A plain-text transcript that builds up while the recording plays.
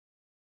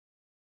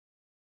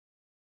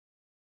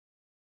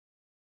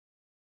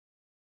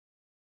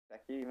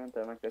Taqué, man,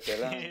 tellement que t'étais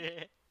là.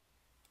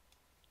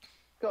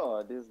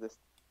 God, is this...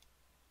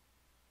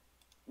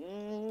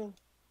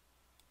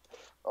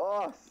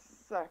 Oh,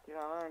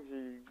 sacrément que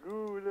j'ai le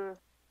goût, là.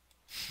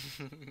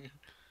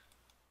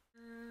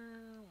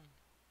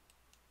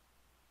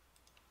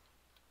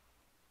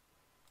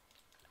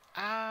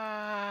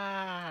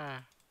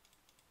 Ah!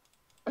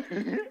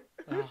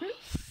 Oh.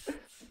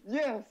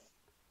 Yes!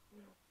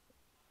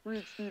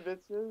 Freaky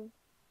bitches.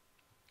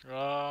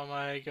 Oh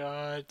my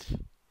god.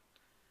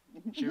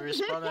 J'ai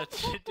respawn à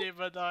tes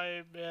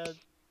bonheurs, man.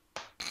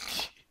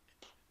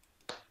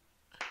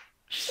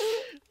 Tu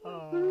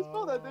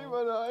respawn à tes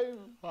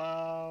bonheurs.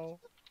 Wow.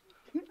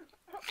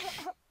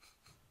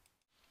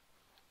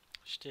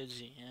 Je te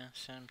dis, hein,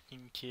 Sam qui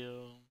me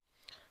kill.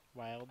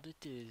 Wild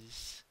it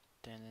is.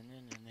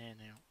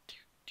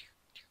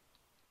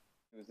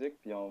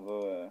 Musique, puis on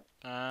va...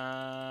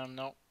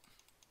 Non.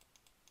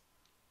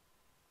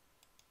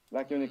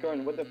 Black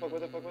Unicorn, what the fuck,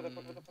 what the fuck, what the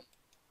fuck, what the fuck?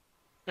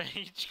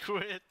 Rage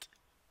quit.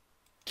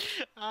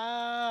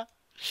 Ah!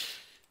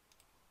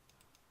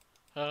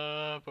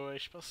 Boy,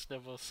 je pense que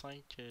level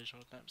 5, je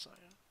vais t'aimer ça.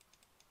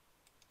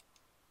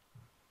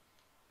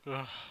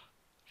 Oh,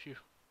 phew.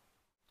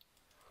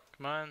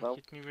 Come on, Well,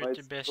 hit me with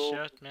your best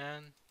shot,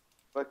 man.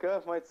 Fuck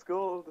off, might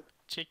scold.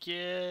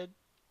 Chicken.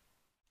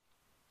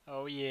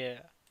 Oh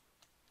yeah.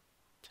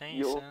 Tiens,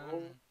 Yo.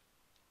 Sam.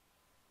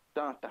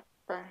 Dans ta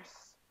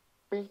face,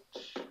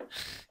 bitch.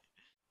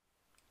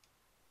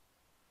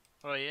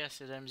 Oh yeah,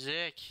 c'est de la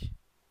musique.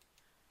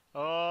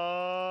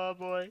 Oh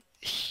boy.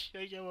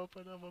 Ok, va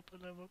pas là, va pas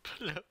là, va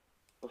pas là.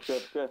 Pourquoi?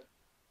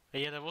 Il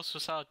y a d'avoir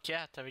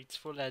 64 avec du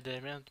full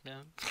adamant,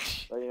 man.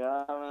 Pas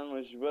grave, man,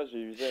 moi j'y vais, j'ai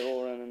eu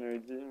 0 run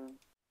energy, man.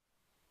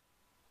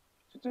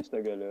 C'est-tu ce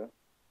gars-là?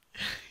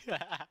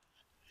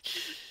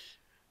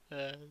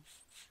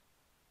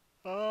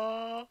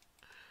 Oh!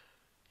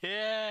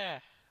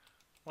 Yeah!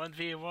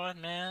 1v1,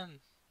 man!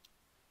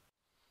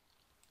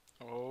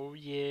 Oh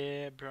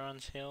yeah,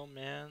 Bronze Hill,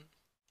 man!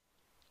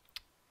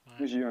 Ouais.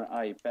 Moi j'ai eu un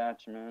eye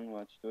patch, man,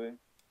 watch-toi.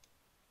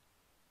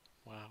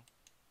 Wow.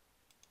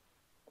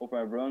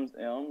 Open bronze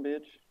helm,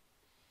 bitch.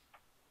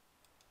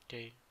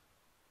 Okay.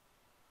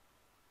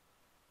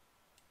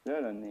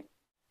 Là, Nick.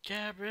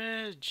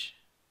 Cabbage!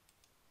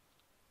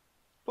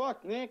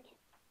 Fuck, Nick!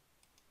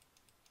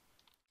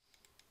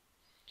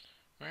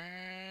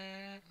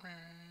 Ouais. Ouais.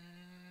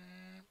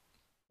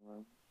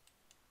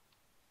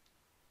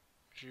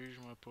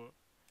 Juge-moi pas.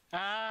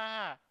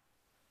 Ah!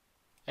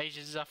 Hey,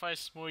 j'ai des affaires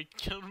smooth.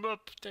 Calme-moi,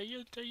 ta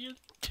gueule, ta gueule.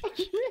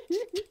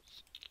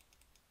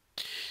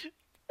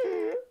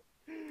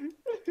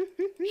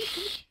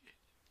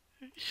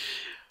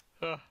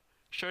 Oh,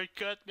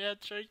 shortcut, man,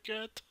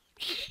 shortcut.